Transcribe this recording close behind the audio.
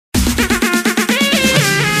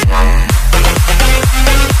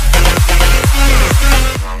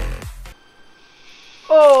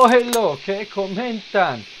mundo, ¿qué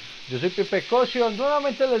comentan? Yo soy Pipe Cossio,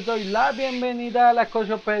 nuevamente les doy la bienvenida a la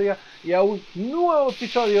Cossiopedia y a un nuevo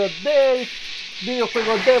episodio del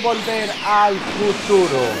videojuego de Volver al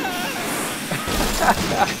Futuro.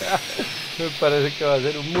 Me parece que va a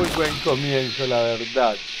ser un muy buen comienzo, la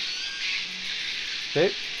verdad.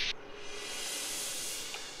 ¿Sí?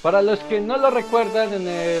 Para los que no lo recuerdan, en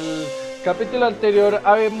el capítulo anterior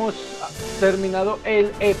habíamos terminado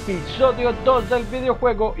el episodio 2 del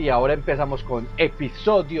videojuego y ahora empezamos con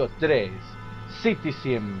episodio 3,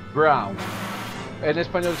 Citizen Brown. En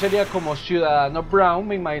español sería como Ciudadano Brown.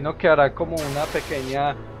 Me imagino que hará como una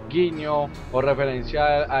pequeña guiño o referencia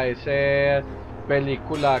a esa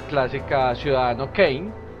película clásica Ciudadano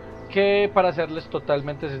Kane, que para serles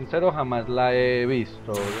totalmente sincero jamás la he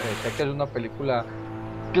visto. Sé que es una película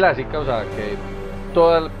clásica, o sea que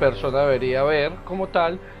toda persona debería ver como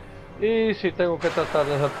tal, y sí tengo que tratar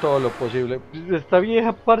de hacer todo lo posible. Esta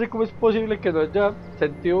vieja parte, ¿cómo es posible que no haya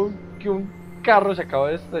sentido que un carro se acaba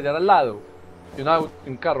de estrellar al lado de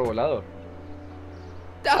un carro volador?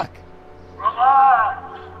 Doc! Relax!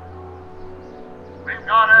 We've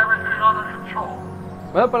got everything under control.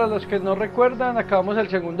 Bueno, para los que no recuerdan, acabamos el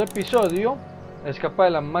segundo episodio, escapa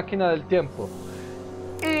de la máquina del tiempo,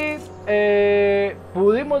 y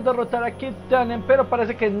pudimos derrotar a Kid Tannen, pero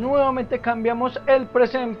parece que nuevamente cambiamos el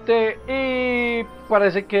presente y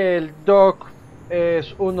parece que el Doc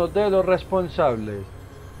es uno de los responsables.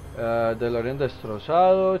 DeLorean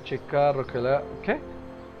destrozado, chica rockera, ¿qué?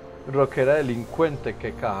 Rockera delincuente,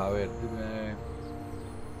 qué caja, a ver, dime.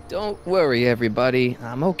 Don't worry, everybody.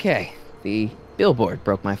 I'm okay. The billboard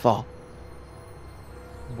broke my fall.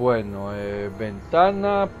 Bueno,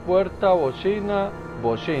 ventana, puerta, bocina.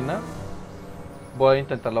 Voy a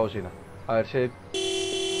intentar la bocina. A ver si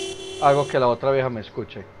hago que la otra vieja me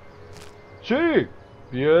escuche. ¡Sí!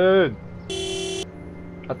 ¡Bien!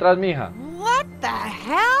 Atrás, mija. What the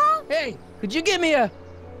hell? Hey, could you give me a...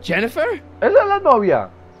 Jennifer? ¡Esa es la novia!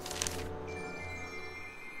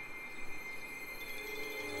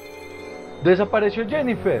 Desapareció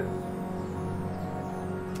Jennifer.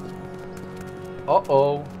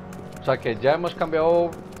 Oh. O sea que ya hemos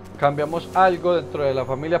cambiamos algo dentro de la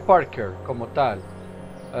familia Parker como tal.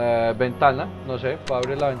 Ventana, no sé, puedo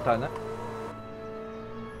abrir la ventana.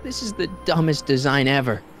 This is the dumbest design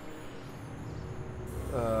ever.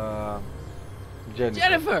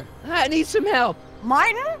 Jennifer, I need some help.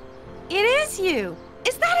 Martin? It is you.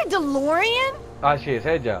 Is that a DeLorean? Ah, sí, es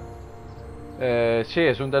ella. Sí,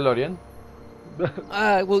 es un DeLorean.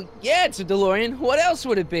 Well, yeah, it's a DeLorean. What else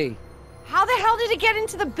would it be? How the hell did it get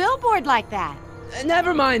into the billboard like that?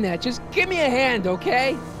 Never mind that. Just give me a hand,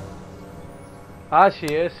 okay? Ah, sí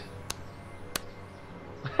es.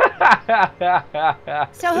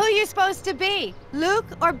 So who are you supposed to be? Luke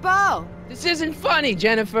or Bo? This isn't funny,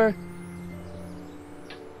 Jennifer.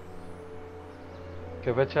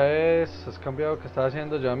 ¿Qué fecha es? ¿Has cambiado? ¿Qué estás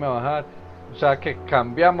haciendo? Llévame a bajar. O sea que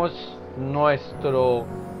cambiamos nuestro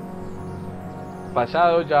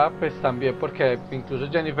pasado ya, pues también, porque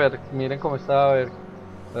incluso Jennifer, miren cómo está, a ver.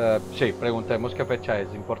 Sí, preguntemos qué fecha es,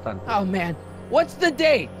 importante. Oh, man. What's the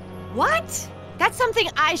date? What? That's something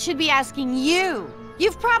I should be asking you.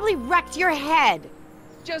 You've probably wrecked your head.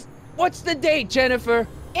 Just, what's the date, Jennifer?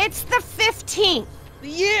 It's the 15th. The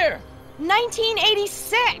year?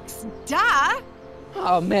 1986. Duh.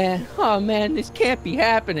 Oh, man, this can't be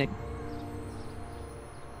happening.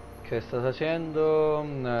 ¿Qué estás haciendo?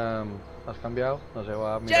 ¿Has cambiado? No sé,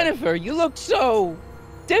 va a mirar. Jennifer, you look so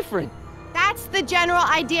different. That's the general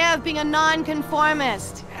idea of being a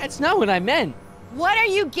nonconformist. That's not what I meant. What are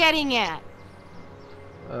you getting at?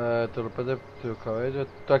 Tu ropa de tu cabello,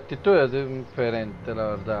 tu actitud es diferente,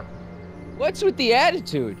 la verdad. What's with the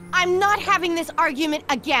attitude? I'm not having this argument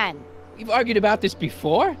again. We've argued about this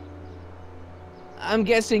before? I'm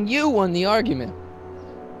guessing you won the argument.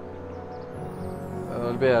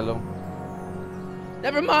 Olvídalo.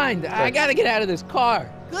 Never mind, I gotta get out of this car.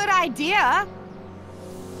 Good idea.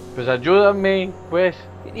 Pues ayúdame, pues.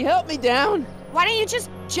 Can you help me down? Why don't you just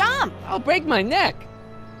jump? I'll break my neck.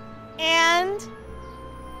 And?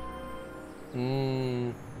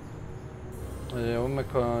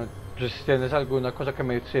 Pues, ¿tienes alguna cosa que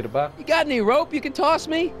me sirva? You got any rope you can toss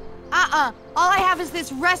me? All I have is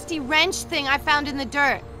this rusty wrench thing I found in the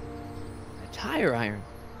dirt. A tire iron.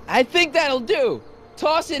 I think that'll do.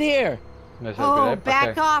 Toss it here. Me Oh, serviré,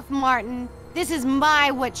 back ¿para off, Martin. This is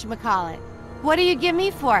my whatchamacallit. What do you give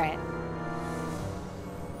me for it?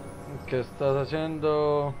 ¿Qué estás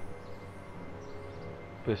haciendo?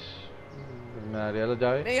 Pues me daría la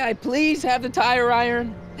llave. May I please have the tire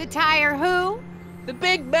iron? The tire who? The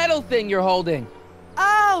big metal thing you're holding.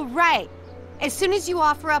 Oh, right. as soon as you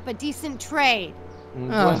offer up a decent trade. Un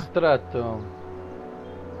buen trato.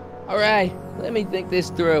 All right, let me think this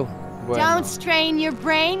through. Bueno. Don't strain your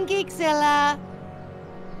brain, Geekzilla.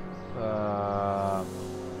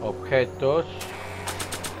 Objetos.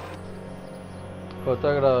 Foto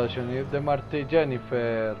de graduación de Marta y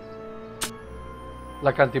Jennifer.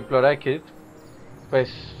 La cantimplora de Kid. Pues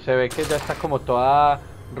se ve que ya está como toda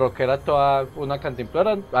rockera, toda una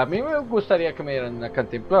cantimplora. A mí me gustaría que me dieran una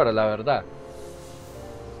cantimplora, la verdad.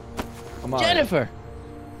 Vamos a ver. Jennifer!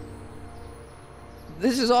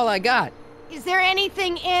 This is all I got. Is there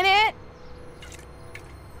anything in it?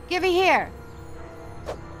 Give it here.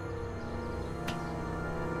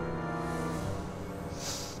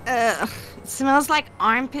 It smells like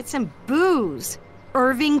armpits and booze.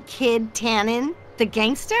 Irving Kid Tannen, the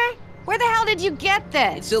gangster? Where the hell did you get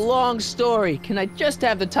this? It's a long story. Can I just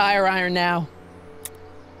have the tire iron now?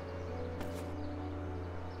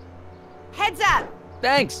 Heads up!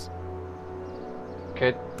 Thanks.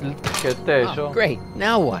 ¿Qué es eso? Oh, great.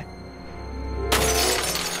 Now what?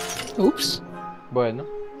 Oops. Bueno.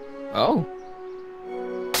 Oh.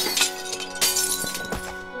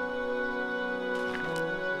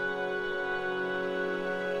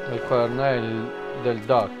 El cuaderno del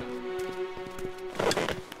Doc.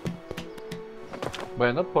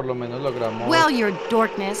 Bueno, por lo menos logramos... Well, your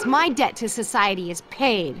dorkness, my debt to society is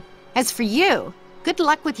paid. As for you, good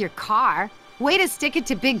luck with your car. Way to stick it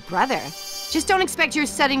to Big Brother. Just don't expect your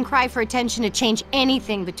sudden cry for attention to change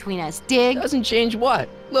anything between us, dig? Doesn't change what?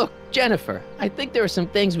 Look, Jennifer, I think there are some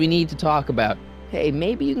things we need to talk about. Hey,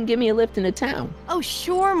 maybe you can give me a lift into town. Oh,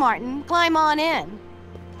 sure, Martin. Climb on in.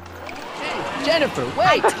 Hey, Jennifer,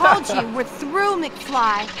 I wait! told you, we're through,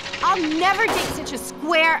 McFly. I'll never date such a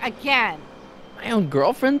square again. My own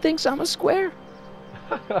girlfriend thinks I'm a square?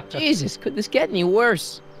 Jesus, could this get any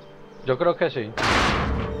worse? Yo creo que sí.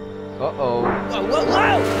 Uh-oh. Whoa, whoa,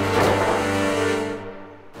 whoa!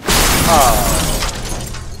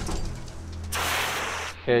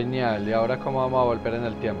 Genial. ¿Y ahora cómo vamos a volver en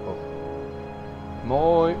el tiempo?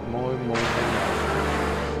 Muy, muy, muy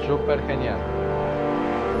genial. Súper genial.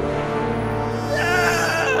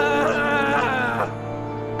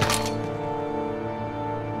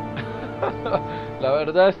 La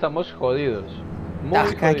verdad estamos jodidos. Muy Doc,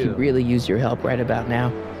 I jodidos. could really use your help right about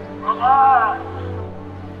now. Relax.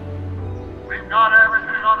 We've got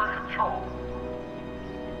everything under control.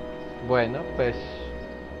 Bueno, pues...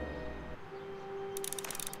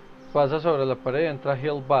 Pasa sobre la pared y entra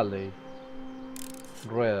Hill Valley.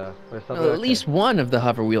 Rueda. Esta Well, rueda at least one of the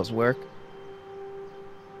hover wheels work.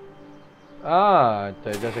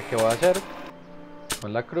 Entonces ya sé qué voy a hacer.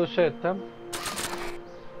 Con la cruceta.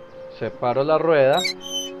 Separo la rueda.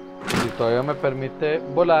 Y todavía me permite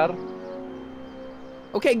volar.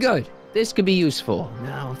 Okay, good. This could be useful.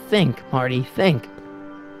 Now think, Marty, think.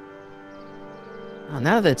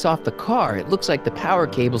 Now that it's off the car, it looks like the power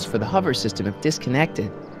cables for the hover system have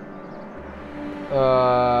disconnected.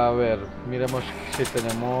 A ver, miremos si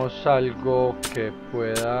tenemos algo que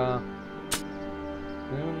pueda...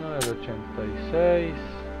 Uno del 86.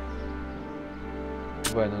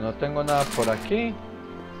 Bueno, no tengo nada por aquí.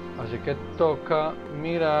 Así que toca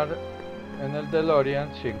mirar en el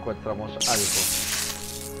DeLorean si encontramos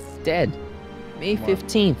algo. Dead. May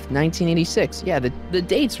 15th, 1986. Yeah, the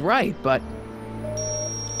date's right, but...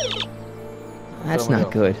 That's Pero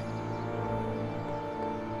not good.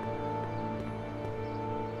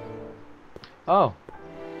 Oh.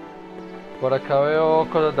 Por acá veo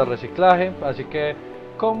cosas de reciclaje, así que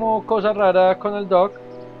como cosa rara con el Doc,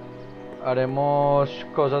 haremos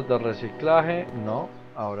cosas de reciclaje. No,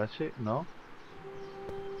 ahora sí, no.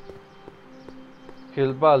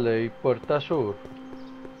 Hill Valley, puerta sur.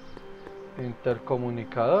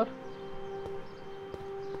 Intercomunicador.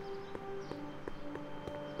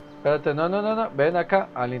 Espérate, no. Ven acá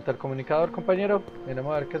al intercomunicador, compañero.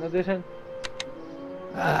 Miremos a ver qué nos dicen.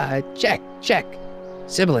 Check.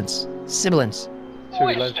 Sibilance. Who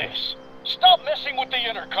is this? Stop messing with the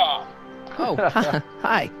intercom. Oh,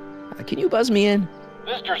 hi. Can you buzz me in?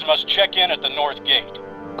 Visitors must check in at the north gate.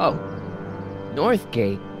 Oh, North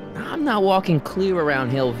Gate? I'm not walking clear around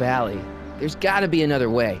Hill Valley. There's gotta be another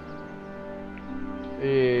way.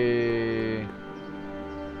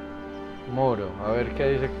 Muro. A ver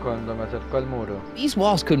qué dice cuando me acerco al muro. These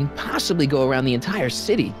walls couldn't possibly go around the entire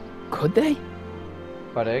city, could they?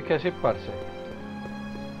 Parece que sí, parce.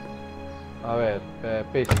 A ver,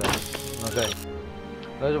 pistas. No sé.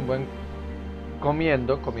 No es un buen...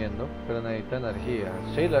 Comiendo, pero necesita energía.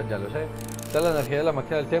 Sí, ya lo sé. Esta la energía de la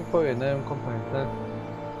máquina del tiempo viene de un componente...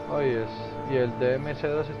 Y el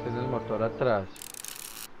DMC12 tiene el motor atrás.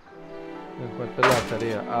 Encuentre la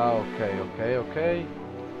batería. Ah, ok.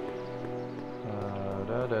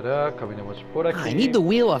 Caminemos por aquí. I need the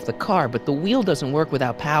wheel off the car, but the wheel doesn't work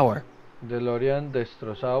without power. DeLorean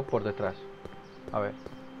destrozado por detrás. A ver.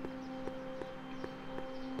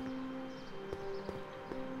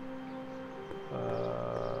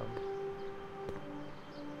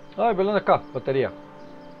 Ay, velón acá, batería.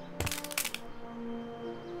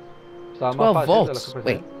 Estaba más 12 fácil de lo volts. que pensé.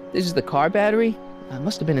 Wait, this is the car battery?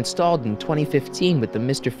 Must have been installed in 2015 with the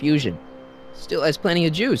Mr. Fusion. Still has plenty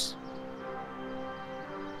of juice.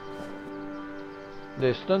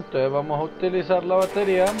 Listo, entonces vamos a utilizar la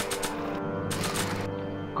batería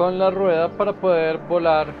con la rueda para poder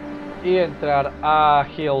volar y entrar a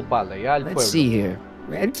Hill Valley, al pueblo. Let's see here.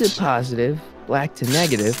 Red to positive, black to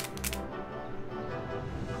negative.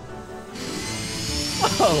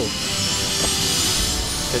 Whoa!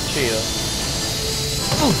 Qué chido.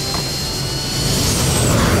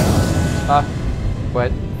 Ah,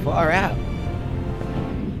 bueno, Far out.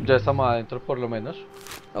 ya estamos adentro por lo menos.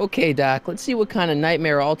 Okay, Doc, let's see what kind of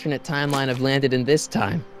nightmare alternate timeline I've landed in this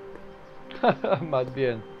time. Más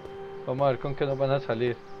bien. Vamos a ver con qué nos van a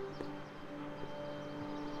salir.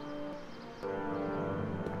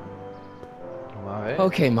 Vamos a ver.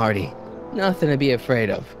 Okay, Marty. Nothing to be afraid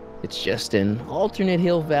of. It's just an alternate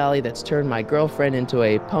hill valley that's turned my girlfriend into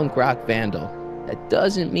a punk rock vandal. That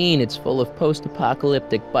doesn't mean it's full of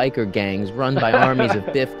post-apocalyptic biker gangs run by armies of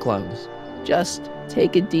Biff clones. Just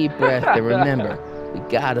take a deep breath and remember, we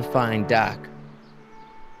gotta find Doc.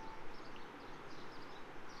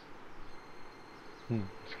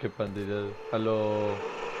 Es que pandillas a lo...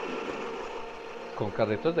 con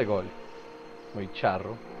carritos de gol. Muy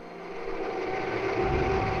charro.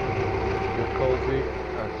 You could be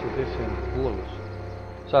a citizen blues.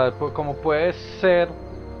 O sea, como puedes ser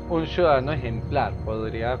un ciudadano ejemplar,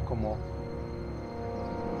 podría como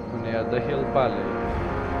unidad de Hill Valley.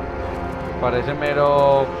 Parece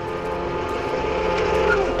mero...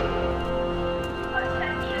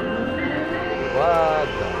 What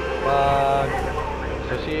the fuck.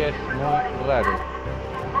 Eso sí es muy raro.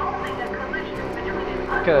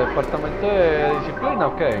 ¿Qué? ¿Departamento de disciplina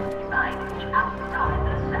o qué?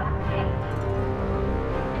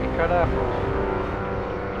 ¿Qué carajos?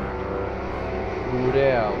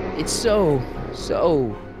 Bureo. It's so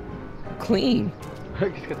clean.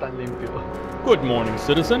 Es que tan limpio. Good morning,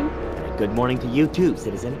 citizen. Good morning to you too,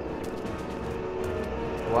 citizen.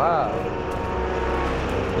 Wow.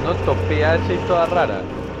 Una utopía así toda rara.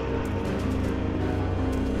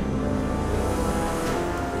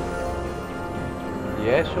 ¿Y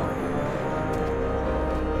eso?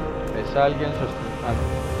 Es alguien sosteniendo.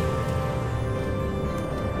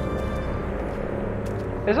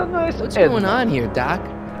 Eso no es What's Edna. going on here, Doc?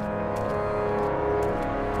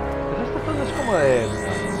 Esa estatua no es como de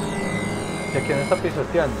Edna. ¿De quién está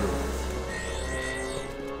pisoteando?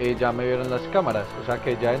 Y ya me vieron las cámaras, o sea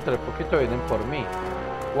que ya dentro de poquito vienen por mí.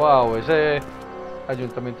 Wow, ese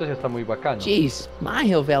ayuntamiento sí está muy bacano. Jeez, my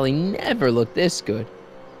Hill Valley never looked this good.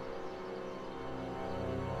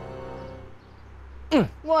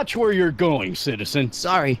 Watch where you're going, citizen.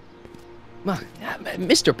 Sorry.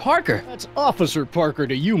 Mr. Parker, That's Officer Parker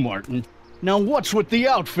to you, Martin. Now what's with the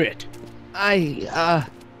outfit?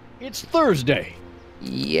 It's Thursday.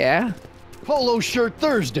 Yeah? Polo shirt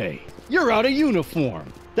Thursday. You're out of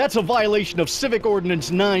uniform. That's a violation of Civic Ordinance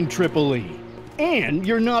 9EEE. And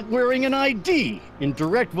you're not wearing an ID, in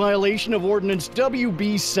direct violation of Ordinance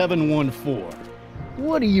WB 714.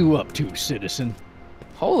 What are you up to, citizen?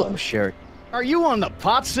 Polo shirt. Are you on the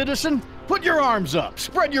pot, citizen? Put your arms up,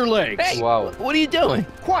 spread your legs. Hey, Wow. what are you doing?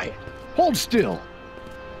 Quiet. Hold still.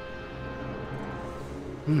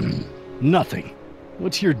 Nothing.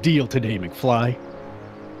 What's your deal today, McFly?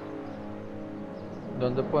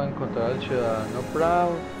 ¿Dónde puedo encontrar al ciudadano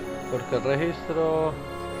Brown? Porque el registro...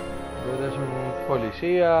 Eres un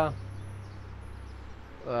policía.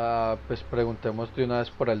 Pues preguntemos de una vez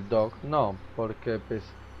por el dog. No, porque pues...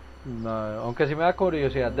 No, aunque sí me da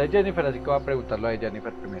curiosidad de Jennifer, así que voy a preguntarlo a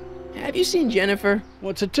Jennifer primero. Have you seen Jennifer?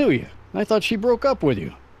 What's it to you? I thought she broke up with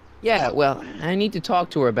you. Yeah, well, I need to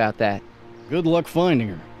talk to her about that. Good luck finding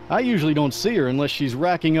her. I usually don't see her unless she's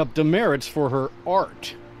racking up demerits for her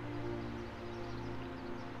art.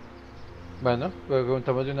 Bueno,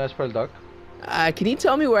 preguntamos de una vez por el dog. Can you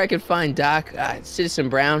tell me where I can find Doc, Citizen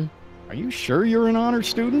Brown? Are you sure you're an honor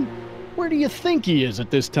student? Where do you think he is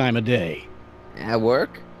at this time of day? At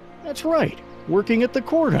work? That's right, working at the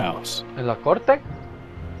courthouse. ¿En la corte?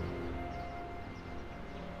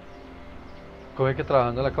 ¿Cómo es que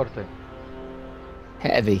trabajando en la corte?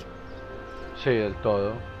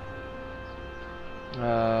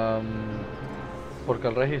 Porque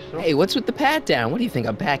el registro. Hey, what's with the pat down? What do you think,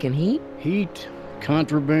 I'm packing heat? Heat,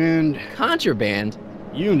 contraband, Contraband?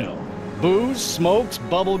 you know. Booze, smokes,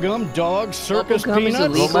 bubblegum, dogs, circus Bubblegum is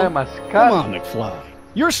peanuts. illegal. Goma de mascar. Come on, McFly.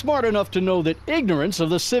 You're smart enough to know that ignorance of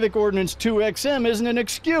the Civic Ordinance 2XM isn't an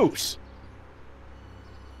excuse.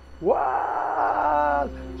 What?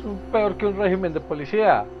 Es peor que un régimen de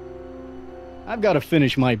policía. I've got to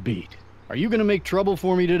finish my beat. Are you gonna make trouble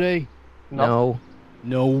for me today? No.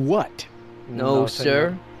 No what? No,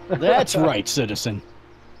 sir. That's right, citizen.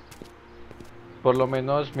 Por lo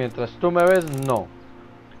menos mientras tú me ves, no.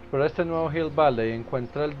 Por este nuevo Hill Valley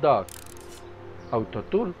encuentra el dock.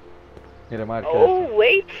 Autotool. Mire, Mark. Oh,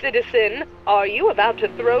 wait, citizen. Are you about to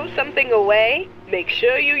throw something away? Make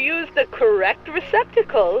sure you use the correct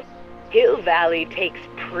receptacle. Hill Valley takes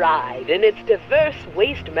pride in its diverse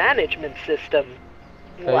waste management system.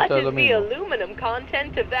 What is the aluminum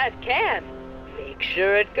content of that can? Make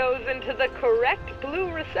sure it goes into the correct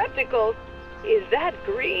blue receptacle. Is that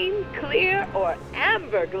green, clear, or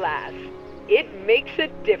amber glass? It makes a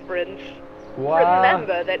difference. Wow.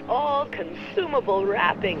 Remember that all consumable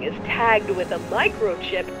wrapping is tagged with a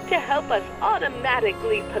microchip to help us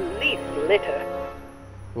automatically police litter.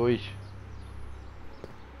 Uy.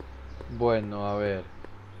 Bueno, a ver.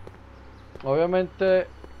 Obviamente,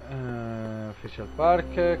 Official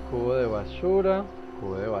Parque, cubo de basura.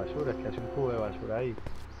 Cubo de basura, ¿qué hace un cubo de basura ahí?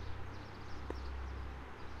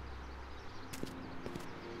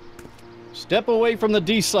 Step away from the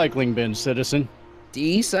decycling bin, citizen.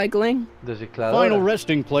 Decycling? Recicladora. Final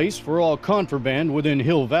resting place for all contraband within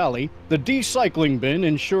Hill Valley, the decycling bin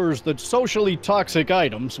ensures that socially toxic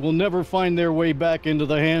items will never find their way back into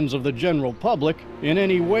the hands of the general public in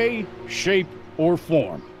any way, shape, or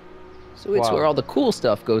form. So it's Wow. where all the cool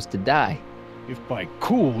stuff goes to die. If by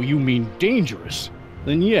cool you mean dangerous,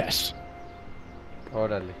 then yes.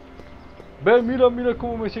 Órale. Ve, mira, mira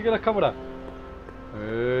cómo me sigue la cámara. Si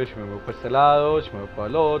me muevo por este lado, si me muevo por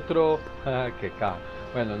el otro. Qué caos.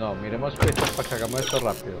 Bueno, no, miremos pistas para que hagamos esto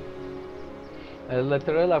rápido. El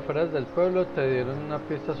letrero de las afueras del pueblo te dieron una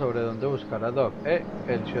pista sobre dónde buscar a Doc.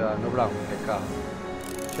 El ciudadano Brown, qué caos.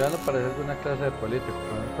 El ciudadano parece alguna clase de político.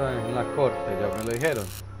 No está en la corte, ya me lo dijeron.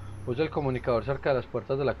 Usa el comunicador cerca de las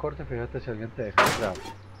puertas de la corte, fíjate si alguien te deja entrar.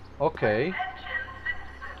 Ok.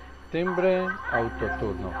 Timbre,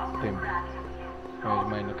 autotour, no, timbre. Me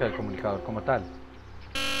imagino que el comunicador como tal.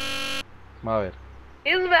 A ver.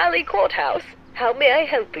 Hill Valley Courthouse. How may I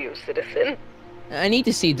help you, citizen? I need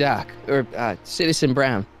to see Doc, or Citizen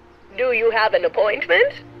Brown. Do you have an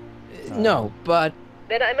appointment? No, but...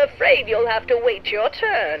 Then I'm afraid you'll have to wait your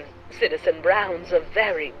turn. Citizen Brown's a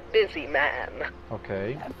very busy man. Ok.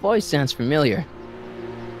 That voice sounds familiar.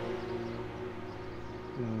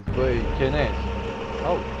 Güey, ¿quién es?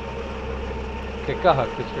 Oh. Qué caja,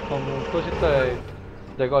 que es que como un cosito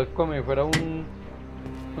de golf como si fuera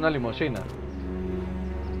una limusina.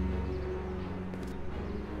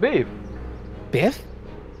 Beef. Biff?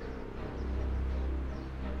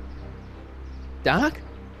 Doc?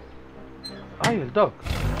 Ay, el Doc. Se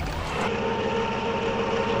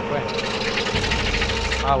fue.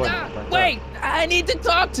 Ah, bueno. Wait! I need to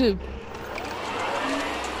talk to...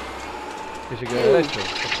 Y siguió derecho.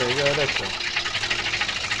 Porque siguió derecho.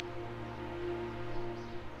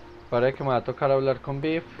 Parece que me va a tocar hablar con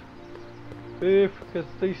Beef. Beef, ¿qué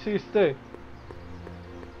te hiciste?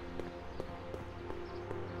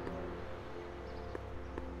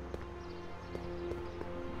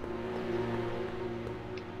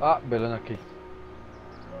 Ah, velón aquí.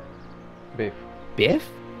 Beef. Biff?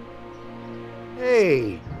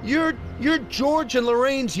 Hey, you're George and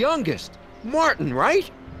Lorraine's youngest, Martin, right?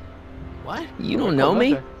 What? You don't know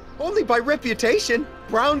me? Only by reputation.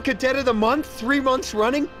 Brown Cadet of the Month, 3 months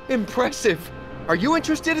running. Impressive. Are you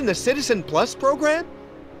interested in the Citizen Plus program?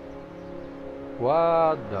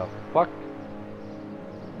 What the fuck?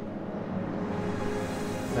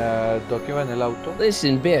 Doc iba en el auto.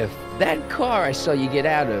 Listen, Biff, that car I saw you get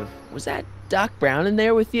out of, was that Doc Brown in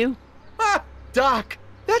there with you? Ah, Doc.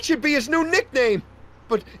 That should be his new nickname.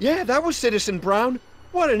 But yeah, that was Citizen Brown.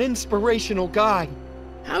 What an inspirational guy.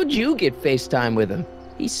 How'd you get FaceTime with him?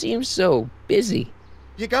 He seems so busy.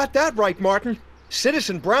 You got that right, Martin.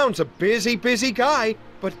 Citizen Brown's a busy guy,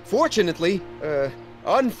 but unfortunately,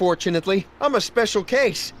 I'm a special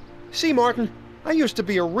case. See, Martin, I used to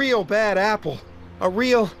be a real bad apple. A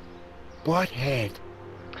real butthead.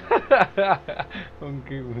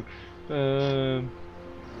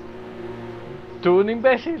 Tú un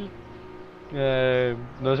imbécil.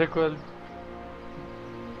 No sé cuál.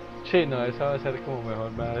 Sí, no, esa va a ser como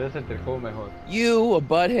mejor. Me voy a sentir como mejor. You, a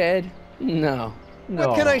butthead? No. No.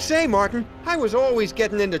 What can I say, Martin? I was always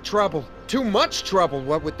getting into trouble. Too much trouble,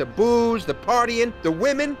 what with the booze, the partying, the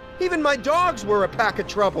women. Even my dogs were a pack of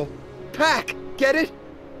trouble. Pack, get it?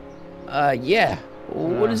 Yeah.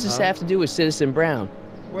 What does this have to do with Citizen Brown?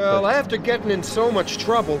 Well, after getting in so much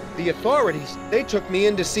trouble, the authorities, they took me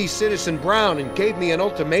in to see Citizen Brown and gave me an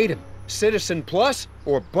ultimatum. Citizen Plus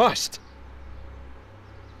or bust.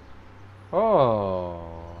 Oh.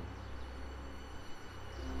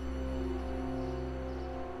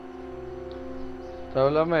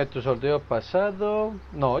 Háblame de tu sorteo pasado.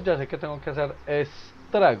 No, ya sé que tengo que hacer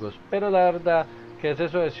estragos, pero la verdad, ¿qué es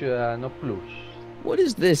eso de Ciudadano Plus? What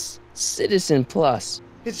is this Citizen Plus?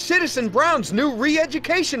 It's Citizen Brown's new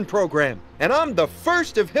re-education program, and I'm the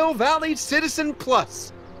first of Hill Valley's Citizen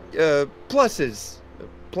Plus. Pluses.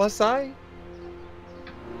 Plus I?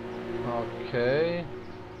 Ok.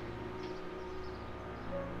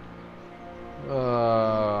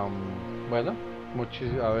 Bueno,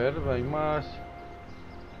 a ver, hay más.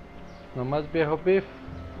 No más viejo beef.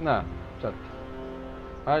 Nah, chat.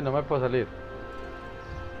 Ay, no me puedo salir.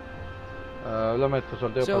 Háblame de tu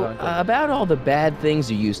sorteo So, about all the bad things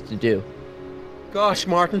you used to do. Gosh,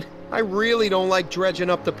 Martin, I really don't like dredging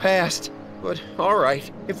up the past. But,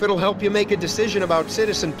 alright, if it'll help you make a decision about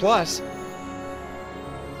Citizen Plus.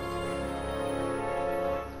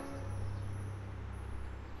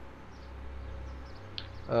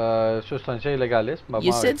 Sustancias ilegales. Vamos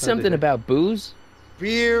You a ver said qué nos something dice. about booze?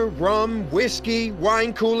 Beer, rum, whiskey,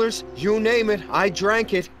 wine coolers, you name it, I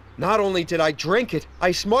drank it. Not only did I drink it,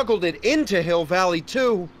 I smuggled it into Hill Valley,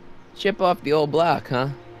 too. Chip off the old block, huh?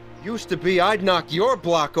 Used to be I'd knock your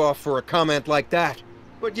block off for a comment like that.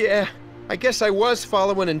 But yeah, I guess I was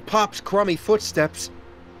following in Pop's crummy footsteps.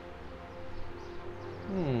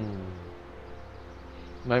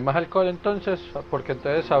 No hay más alcohol entonces, porque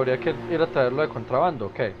entonces habría que ir a traerlo de contrabando.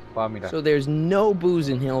 Ok, va a mirar. So there's no booze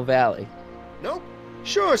in Hill Valley. Nope.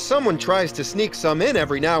 Sure, someone tries to sneak some in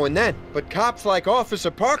every now and then, but cops like Officer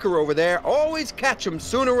Parker over there always catch them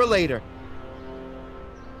sooner or later.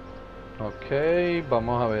 Ok,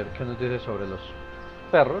 vamos a ver qué nos dice sobre los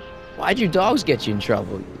perros. Why'd your dogs get you in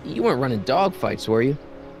trouble? You weren't running dog fights, were you?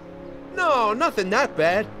 No, nothing that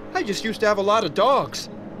bad. I just used to have a lot of dogs.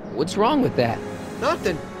 What's wrong with that?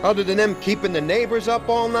 Nothing, other than them keeping the neighbors up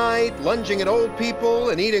all night, lunging at old people,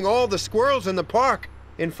 and eating all the squirrels in the park.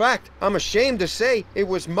 In fact, I'm ashamed to say it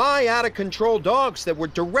was my out-of-control dogs that were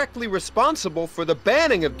directly responsible for the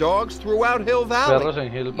banning of dogs throughout Hill Valley. Perros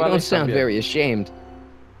en Hill You Valley don't sound también. very ashamed.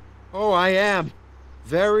 Oh, I am.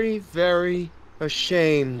 Very, very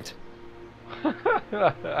ashamed.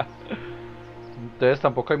 Entonces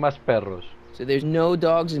tampoco hay más perros. So there's no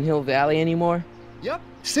dogs in Hill Valley anymore? Yep.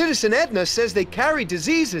 Citizen Edna says they carry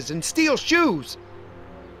diseases and steal shoes.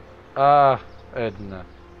 Ah, Edna.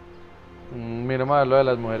 Miremos a ver lo de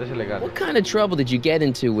las mujeres ilegales. What kind of trouble did you get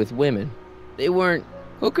into with women? They weren't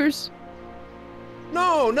hookers?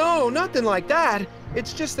 No, nothing like that.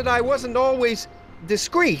 It's just that I wasn't always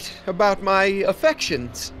discreet about my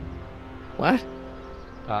affections. What?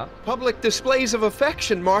 Ah, Public displays of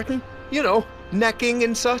affection, Martin. You know, necking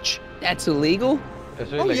and such. That's illegal?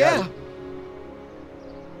 eso es Oh, ilegal. yeah.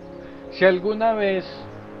 Si alguna vez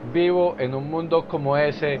vivo en un mundo como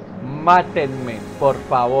ese, mátenme, por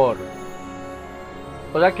favor.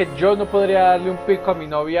 O sea que yo no podría darle un pico a mi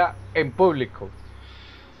novia en público.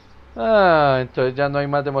 Ah, entonces ya no hay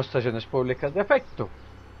más demostraciones públicas de afecto.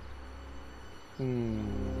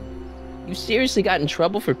 You seriously got in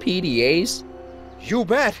trouble for PDAs? You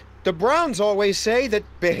bet. The Browns always say that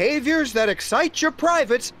behaviors that excite your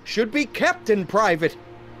privates should be kept in private.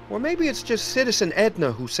 Or maybe it's just Citizen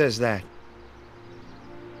Edna who says that.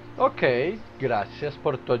 Ok, gracias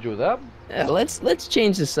por tu ayuda. Let's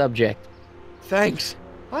change the subject. Thanks.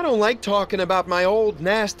 I don't like talking about my old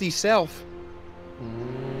nasty self.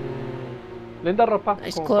 Linda ropa.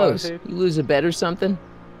 Nice como clothes. para decir. You lose a bet or something?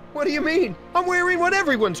 What do you mean? I'm wearing what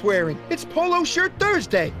everyone's wearing. It's Polo Shirt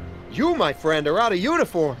Thursday. You, my friend, are out of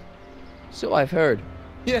uniform. So I've heard.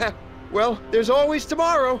 Yeah, well, there's always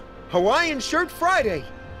tomorrow. Hawaiian Shirt Friday.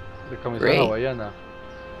 De camisa Great. hawaiana.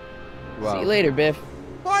 See you later, Biff.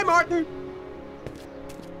 Bye, Martin.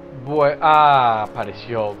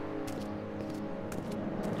 Apareció.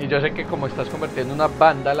 Y yo sé que como estás convirtiendo en una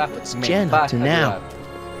vándala, What's me Jen up vas to a now? ayudar.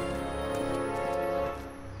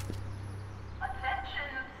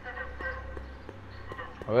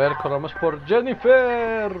 A ver, corramos por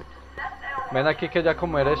Jennifer. Ven aquí que ya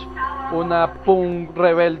como eres una punk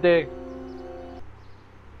rebelde.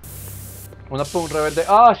 Una punk rebelde.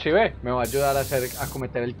 Ah, sí ve. Me va a ayudar a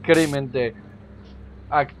cometer el crimen de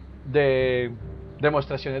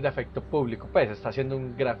demostraciones de afecto público. Pues está haciendo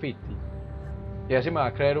un graffiti. Y así me va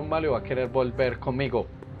a creer un mal y va a querer volver conmigo.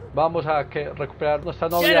 Vamos a recuperar nuestra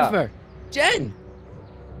novia. Jennifer! Jen!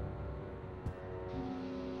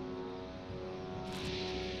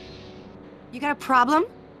 You got a problem?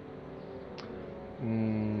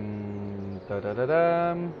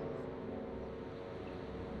 Tarararán.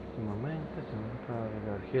 Un momento, tengo que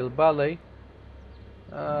agregar Hill Valley.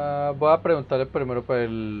 Voy a preguntarle primero por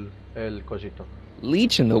el cosito.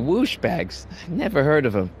 Leech and the Whoosh Bags. Never heard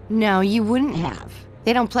of them. No, you wouldn't have.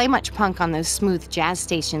 They don't play much punk on those smooth jazz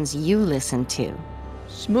stations you listen to.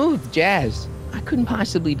 Smooth jazz. I couldn't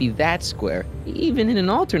possibly be that square, even in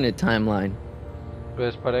an alternate timeline.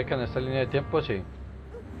 Pues parece que en esta línea de tiempo sí.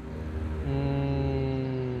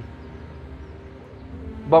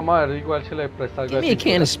 Vamos a ver igual si le presta algo Give de me a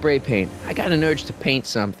can pintura. of spray paint. I got an urge to paint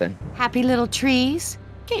something. Happy little trees?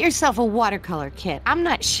 Get yourself a watercolor kit. I'm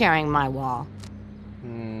not sharing my wall.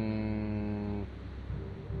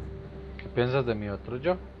 ¿Qué piensas de mi otro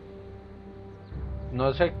yo?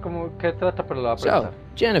 No sé cómo qué trata, pero lo voy a prestar. So,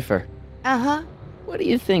 Jennifer, Uh-huh. what do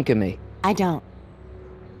you think of me? I don't.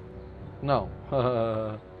 No.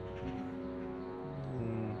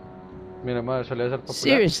 Mira, madre, solía ser popular.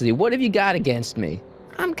 Seriously, what have you got against me?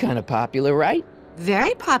 I'm kind of popular, right?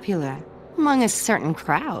 Very popular. Among a certain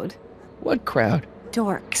crowd. What crowd?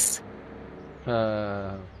 Dorks.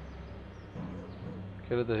 ¿Quieres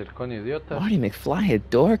decir con idiota? Marty McFly a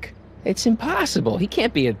dork? It's impossible. He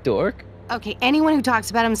can't be a dork. Okay, anyone who talks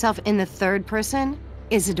about himself in the third person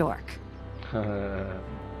is a dork. Siguen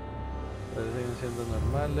siendo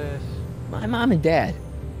normales. My mom and dad.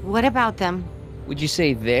 What about them? Would you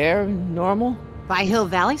say they're normal? By Hill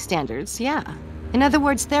Valley standards, yeah. In other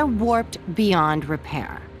words, they're warped beyond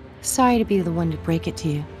repair. Sorry to be the one to break it to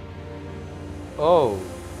you. Oh,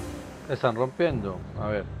 están rompiendo. A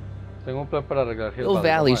ver, tengo un plan para arreglar Hill Hill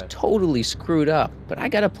Valley. Valley's Vamos a ver. totally screwed up, but I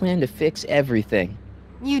got a plan to fix everything.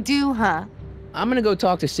 You do, huh? I'm gonna go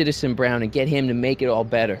talk to Citizen Brown and get him to make it all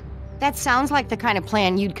better. That sounds like the kind of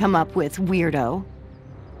plan you'd come up with, weirdo.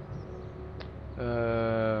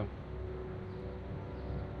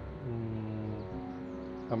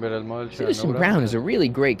 Cambiar el modo del Citizen ciudadano Brown grande. is a really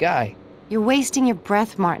great guy. You're wasting your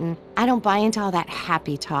breath, Martin. I don't buy into all that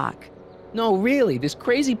happy talk. No, really, this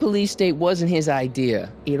crazy police state wasn't his idea.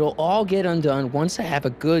 It'll all get undone once I have a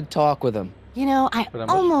good talk with him. You know, I Esperamos.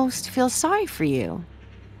 almost feel sorry for you.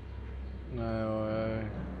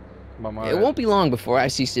 Vamos a It ver. won't be long before I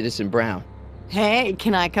see Citizen Brown. Hey,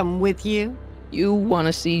 can I come with you? You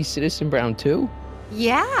wanna see Citizen Brown too?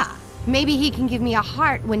 Yeah. Maybe he can give me a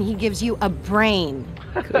heart when he gives you a brain.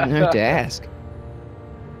 Couldn't hurt to ask.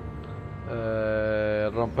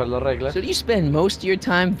 Romper las reglas. So do you spend most of your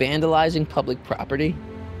time vandalizing public property?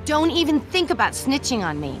 Don't even think about snitching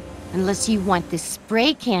on me. Unless you want this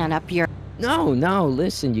spray can up your... No,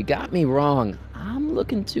 listen, you got me wrong. I'm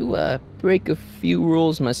looking to, break a few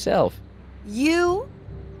rules myself. You?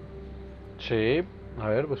 Sí, a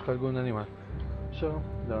ver, busco algún animal. So,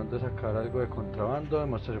 ¿de dónde sacar algo de contrabando?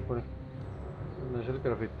 Demostración por... No es el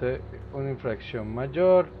grafite una infracción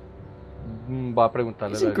mayor. Va a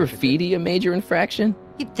preguntarle. Isn't graffiti a major infraction?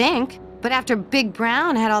 You'd think. But after Big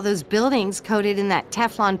Brown had all those buildings coated in that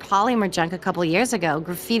Teflon polymer junk a couple years ago,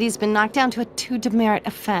 graffiti's been knocked down to a 2 demerit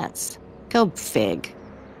offense. Go fig.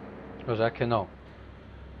 O sea que no.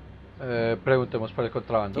 Preguntemos por el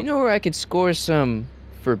contrabando. Do you know where I could score some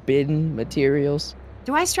forbidden materials?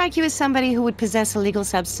 Do I strike you as somebody who would possess illegal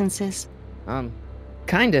substances?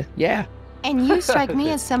 Kinda, yeah. And you strike me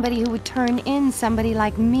as somebody who would turn in somebody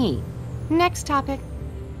like me. Next topic.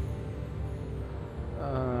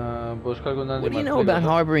 Busco algún animal. What do you know about peligroso.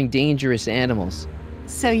 harboring dangerous animals?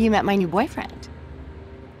 So you met my new boyfriend.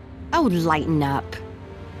 Oh, lighten up.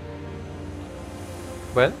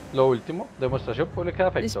 Bueno, lo último, demostración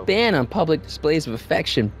pública de This afecto. ban on public displays of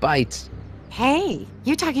affection bites. Hey,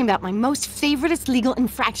 you're talking about my most favoriteest legal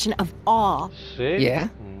infraction of all. Sí. Yeah?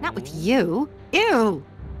 Not with you. Ew.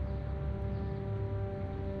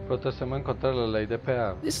 Protestemos en contra de la ley de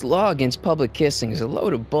PA. This law against public kissing is a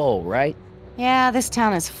load of bull, right? Yeah, this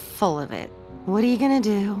town is full of it. What are you gonna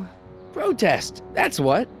do? Protest, that's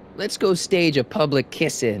what. Let's go stage a public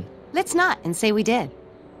kiss-in. Let's not and say we did.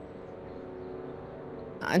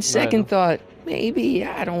 On second thought, maybe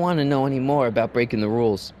I don't want to know any more about breaking the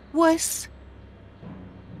rules. Wuss.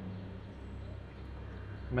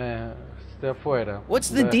 Me esté afuera. What's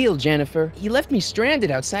the deal, Jennifer? You left me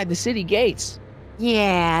stranded outside the city gates.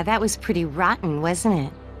 Yeah, that was pretty rotten, wasn't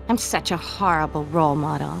it? I'm such a horrible role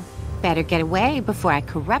model. Better get away before I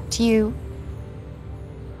corrupt you.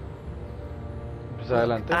 Pues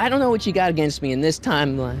adelante. I don't know what you got against me in this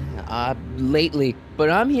time, lately,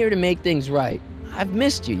 but I'm here to make things right. I've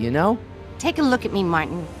missed you, you know? Take a look at me,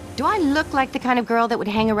 Martin. Do I look like the kind of girl that would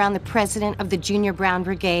hang around the president of the Junior Brown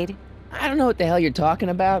Brigade? I don't know what the hell you're talking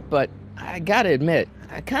about, but I gotta admit,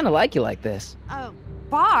 I kinda like you like this. Oh,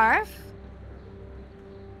 barf?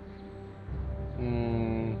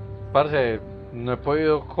 Parce, no he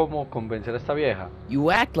podido como convencer a esta vieja. You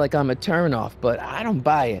act like I'm a turnoff, but I don't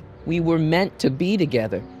buy it. We were meant to be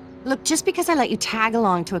together. Look, just because I let you tag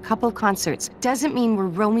along to a couple of concerts doesn't mean we're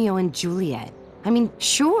Romeo and Juliet. I mean,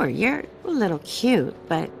 sure, you're a little cute,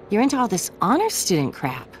 but you're into all this honor student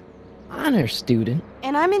crap. Honor student?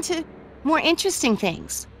 And I'm into more interesting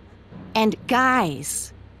things. And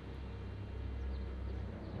guys.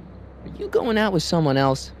 Are you going out with someone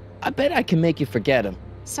else? I bet I can make you forget him.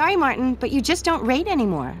 Sorry, Martin, but you just don't rate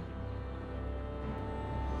anymore.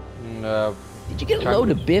 Did you get a load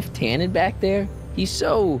of Biff Tannen back there? He's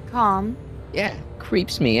so... Calm. Yeah,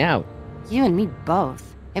 creeps me out. You and me both.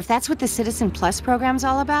 If that's what the Citizen Plus program's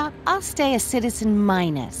all about, I'll stay a Citizen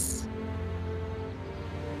Minus.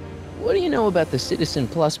 What do you know about the Citizen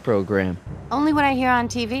Plus program? Only what I hear on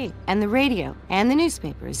TV, and the radio, and the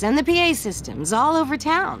newspapers, and the PA systems all over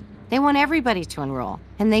town. They want everybody to enroll,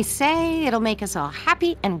 and they say it'll make us all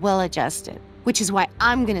happy and well-adjusted, which is why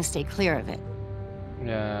I'm gonna stay clear of it.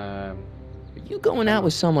 Are you going out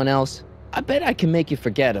with someone else? I bet I can make you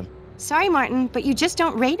forget him. Sorry, Martin, but you just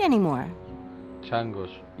don't rate anymore. Changos.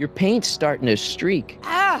 Your paint's starting to streak.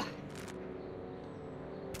 Ah!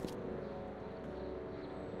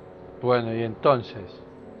 Bueno, y entonces...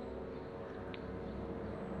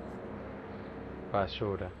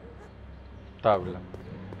 Basura. Tabla.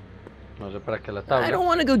 No sé para qué la tabla. I don't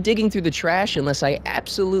want to go digging through the trash unless I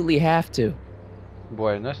absolutely have to.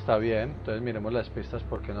 Bueno, está bien. Entonces miremos las pistas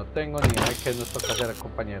porque no tengo ni idea de qué nos toca hacer,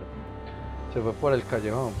 compañero. Se fue por el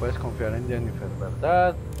callejón. Puedes confiar en Jennifer,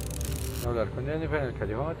 ¿verdad? Hablar con Jennifer en el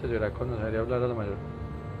callejón te ayudará a conocer y hablar a la mayor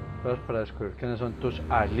para descubrir quiénes son tus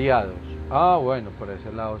aliados. Ah, bueno, por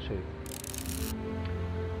ese lado sí.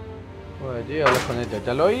 Voy allí, habla con ella.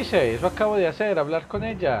 Ya lo hice, eso acabo de hacer, hablar con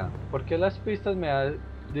ella. ¿Por qué las pistas me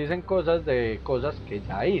dicen cosas de cosas que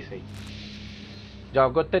ya hice? Ya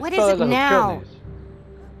agoté todas las opciones.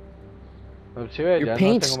 Sí, ve, Your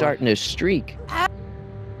paint's starting to streak.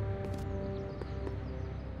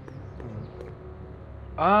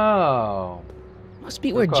 Oh. Must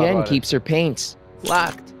be where Jen keeps her paints.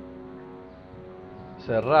 Locked.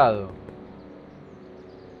 Cerrado.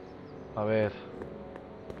 A ver.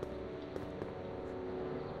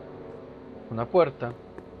 Una puerta.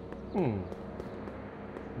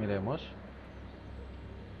 Miremos.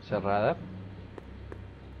 Cerrada.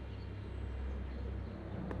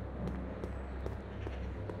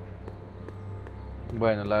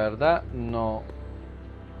 Bueno, la verdad no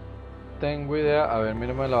tengo idea. A ver,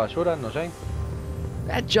 mírame la basura, no sé.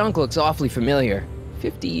 That junk looks awfully familiar.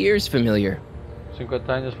 50 years familiar.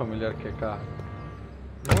 50 años familiar que caja.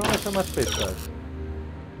 No, eso más pistas.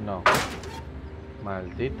 No.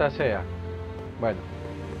 Maldita sea. Bueno.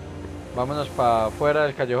 Vámonos para afuera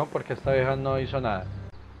del callejón porque esta vieja no hizo nada.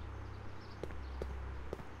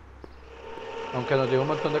 Aunque nos dijo un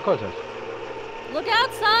montón de cosas. Look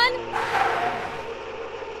out, son.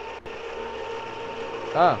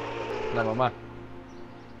 Ah, la mamá.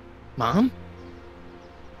 Mom?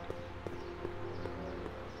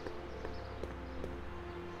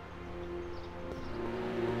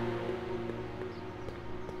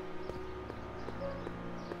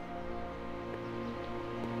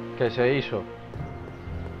 ¿Qué se hizo?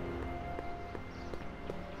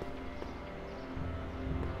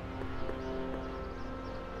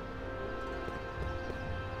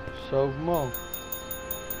 So Mo.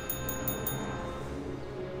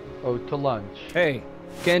 Out to lunch. Hey,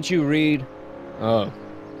 can't you read? Oh,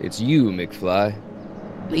 it's you, McFly.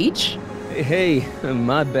 Leech? Hey,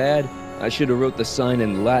 my bad. I should have wrote the sign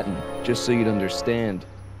in Latin, just so you'd understand.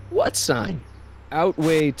 What sign?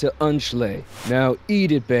 Outway to Unchley. Now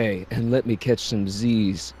eat it, Bay, and let me catch some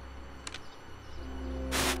Z's.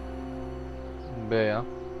 Vea.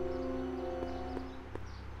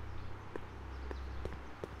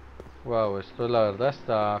 Wow, esto la verdad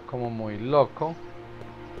está como muy loco.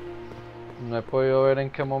 No he podido ver en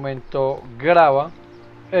qué momento graba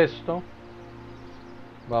esto.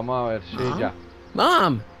 Vamos a ver si ya.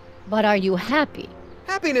 Mom! But are you happy?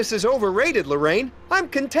 Happiness is overrated, Lorraine. I'm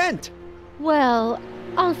content. Well,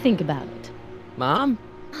 I'll think about it. Mom?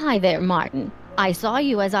 Hi there, Martin. I saw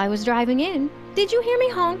you as I was driving in. Did you hear me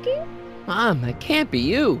honking? Mom, that can't be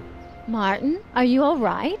you. Martin, are you all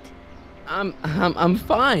right? I'm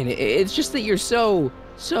fine. It's just that you're so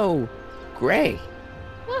gray.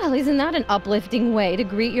 Well, isn't that an uplifting way to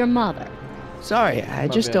greet your mother? Sorry, I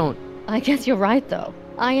just don't... I guess you're right, though.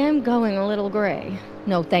 I am going a little gray.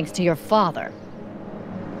 No thanks to your father.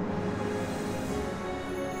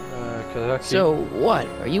 So, what?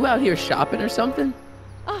 Are you out here shopping or something?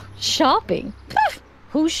 Oh, shopping? Pff,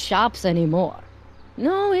 who shops anymore?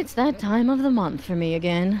 No, it's that time of the month for me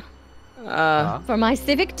again. For my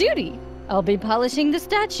civic duty. I'll be polishing the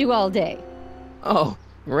statue all day. Oh,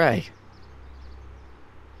 right.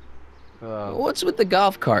 What's with the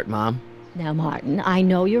golf cart, Mom? Now, Martin, I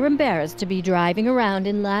know you're embarrassed to be driving around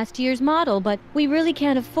in last year's model, but we really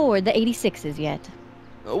can't afford the 86s yet.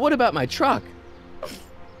 What about my truck?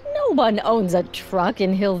 No one owns a truck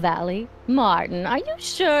in Hill Valley. Martin, are you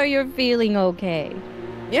sure you're feeling okay?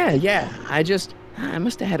 Yeah. I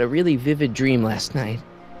must have had a really vivid dream last night.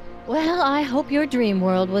 Well, I hope your dream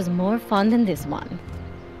world was more fun than this one.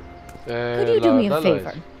 Could you do me a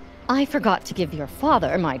favor? I forgot to give your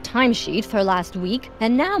father my timesheet for last week,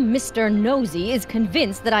 and now Mr. Nosy is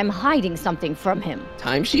convinced that I'm hiding something from him.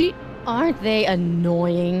 Timesheet? Aren't they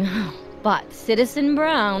annoying? But Citizen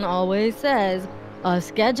Brown always says, a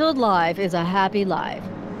scheduled life is a happy life.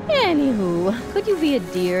 Anywho, could you be a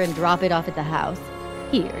dear and drop it off at the house?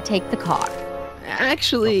 Here, take the car.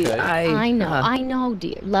 Actually, Okay. I know,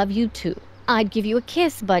 dear. Love you too. I'd give you a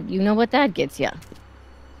kiss, but you know what that gets ya.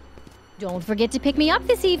 Don't forget to pick me up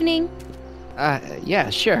this evening.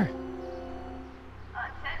 Yeah, sure.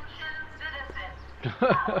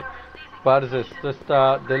 Parce, esto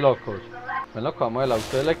está de locos. Bueno, como el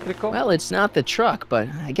auto eléctrico. Well, it's not the truck, but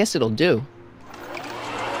I guess it'll do.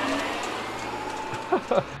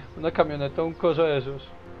 Una camioneta, un coso de esos.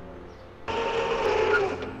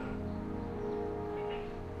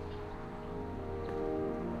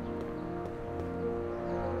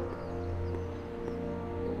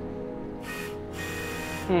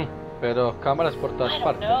 Pero cámaras por todas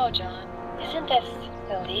partes. No, John. Isn't this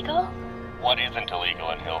illegal? What isn't illegal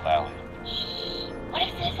in Hill Valley? What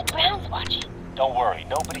if Citizen Brown's watching? Don't worry,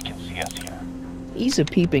 nobody can see us here. He's a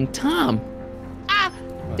peeping Tom.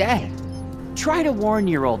 Dad, try to warn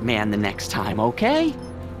your old man the next time, okay?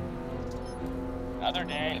 Another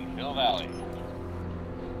day in Hill Valley.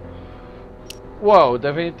 Wow,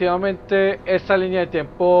 definitivamente esta línea de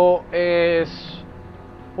tiempo es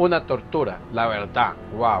una tortura, la verdad.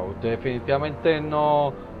 Wow, definitivamente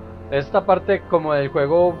no. Esta parte como del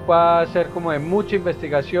juego va a ser como de mucha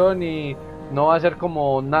investigación y no va a ser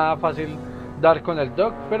como nada fácil dar con el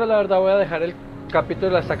doc, pero la verdad voy a dejar el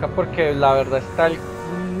capítulo hasta acá porque la verdad está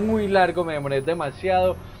muy largo, me demoré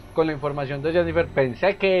demasiado con la información de Jennifer.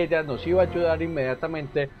 Pensé que ella nos iba a ayudar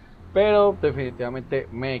inmediatamente, pero definitivamente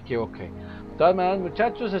me equivoqué. De todas maneras,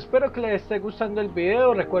 muchachos, espero que les esté gustando el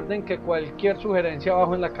video. Recuerden que cualquier sugerencia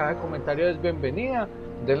abajo en la caja de comentarios es bienvenida.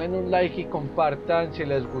 Denle un like y compartan si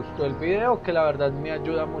les gustó el video, que la verdad me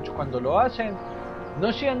ayuda mucho cuando lo hacen.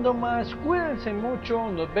 No siendo más, cuídense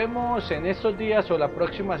mucho. Nos vemos en estos días o la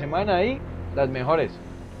próxima semana y las mejores.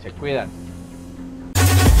 Se cuidan.